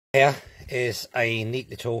Here is a neat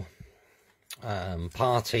little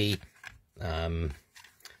party UV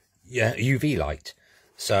light.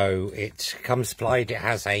 So it comes supplied, it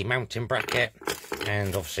has a mounting bracket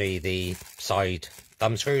and obviously the side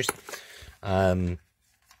thumb screws. It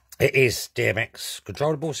is DMX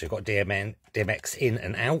controllable, so you've got DMX in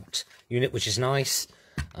and out unit, which is nice.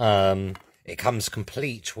 It comes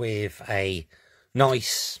complete with a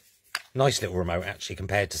nice little remote, actually,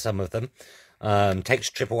 compared to some of them.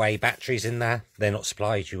 Takes AAA batteries in there. They're not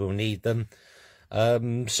supplied, you will need them.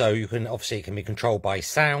 So you can, obviously it can be controlled by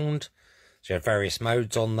sound. So you have various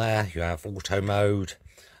modes on there. You have auto mode,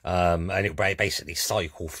 and it will basically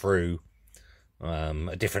cycle through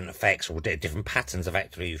different effects or different patterns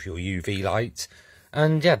effectively with your UV lights.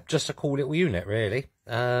 And yeah, just a cool little unit, really.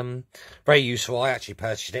 Very useful. I actually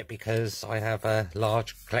purchased it because I have a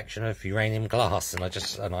large collection of uranium glass, and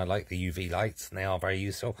I like the UV lights, and they are very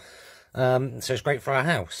useful. So it's great for our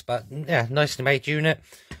house. But yeah, nicely made unit.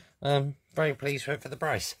 Very pleased with it for the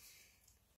price.